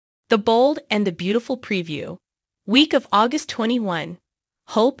The Bold and the Beautiful preview. Week of August 21.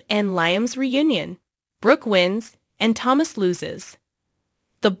 Hope and Liam's reunion. Brooke wins and Thomas loses.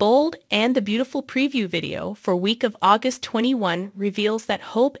 The Bold and the Beautiful preview video for week of August 21 reveals that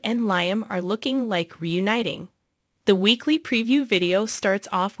Hope and Liam are looking like reuniting. The weekly preview video starts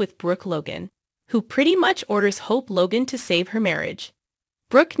off with Brooke Logan, who pretty much orders Hope Logan to save her marriage.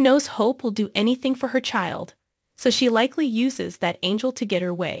 Brooke knows Hope will do anything for her child, so she likely uses that angel to get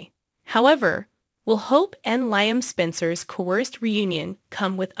her way. However, will Hope and Liam Spencer's coerced reunion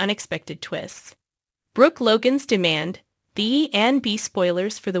come with unexpected twists? Brooke Logan's demand, B&B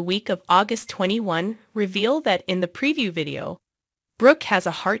spoilers for the week of August 21 reveal that in the preview video, Brooke has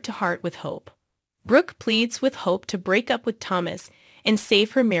a heart-to-heart with Hope. Brooke pleads with Hope to break up with Thomas and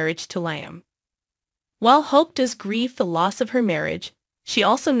save her marriage to Liam. While Hope does grieve the loss of her marriage, she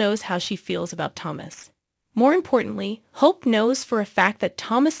also knows how she feels about Thomas. More importantly, Hope knows for a fact that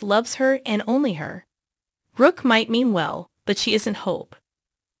Thomas loves her and only her. Brooke might mean well, but she isn't Hope.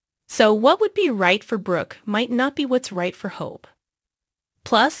 So what would be right for Brooke might not be what's right for Hope.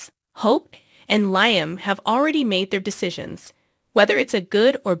 Plus, Hope and Liam have already made their decisions. Whether it's a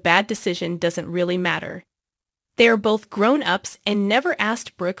good or bad decision doesn't really matter. They are both grown-ups and never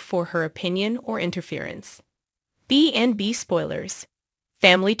asked Brooke for her opinion or interference. B&B spoilers.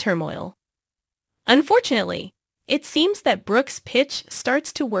 Family turmoil. Unfortunately, it seems that Brooke's pitch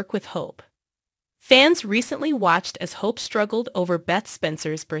starts to work with Hope. Fans recently watched as Hope struggled over Beth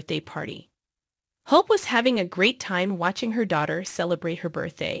Spencer's birthday party. Hope was having a great time watching her daughter celebrate her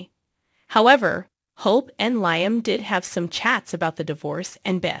birthday. However, Hope and Liam did have some chats about the divorce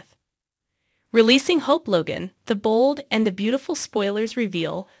and Beth. Releasing Hope Logan, the Bold and the Beautiful spoilers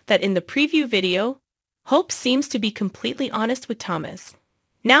reveal that in the preview video, Hope seems to be completely honest with Thomas.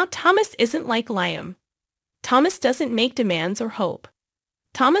 Now Thomas isn't like Liam. Thomas doesn't make demands or hope.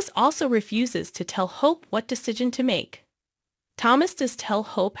 Thomas also refuses to tell Hope what decision to make. Thomas does tell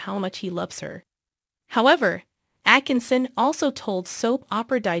Hope how much he loves her. However, Atkinson also told Soap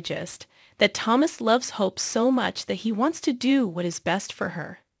Opera Digest that Thomas loves Hope so much that he wants to do what is best for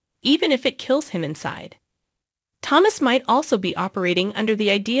her, even if it kills him inside. Thomas might also be operating under the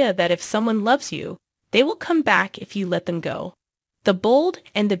idea that if someone loves you, they will come back if you let them go. The Bold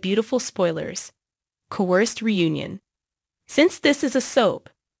and the Beautiful spoilers. Coerced reunion. Since this is a soap,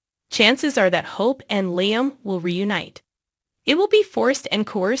 chances are that Hope and Liam will reunite. It will be forced and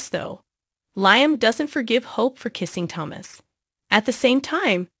coerced though. Liam doesn't forgive Hope for kissing Thomas. At the same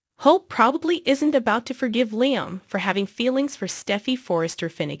time, Hope probably isn't about to forgive Liam for having feelings for Steffi Forrester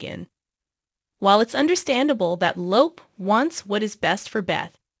Finnegan. While it's understandable that Lope wants what is best for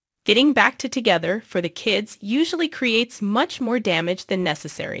Beth, getting back together for the kids usually creates much more damage than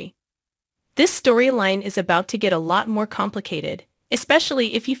necessary. This storyline is about to get a lot more complicated,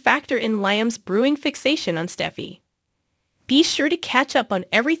 especially if you factor in Liam's brewing fixation on Steffi. Be sure to catch up on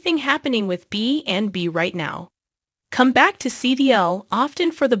everything happening with B&B right now. Come back to CDL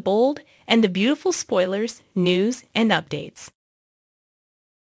often for the Bold and the Beautiful spoilers, news, and updates.